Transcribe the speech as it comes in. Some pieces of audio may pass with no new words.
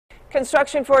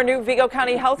Construction for a new Vigo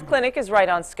County Health Clinic is right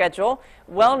on schedule.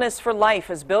 Wellness for Life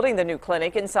is building the new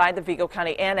clinic inside the Vigo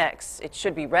County Annex. It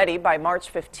should be ready by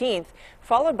March 15th,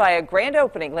 followed by a grand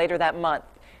opening later that month.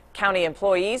 County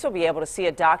employees will be able to see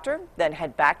a doctor, then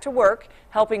head back to work,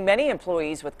 helping many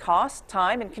employees with cost,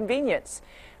 time, and convenience.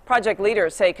 Project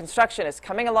leaders say construction is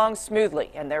coming along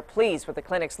smoothly, and they're pleased with the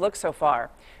clinic's look so far.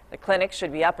 The clinic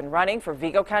should be up and running for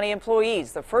Vigo County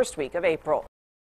employees the first week of April.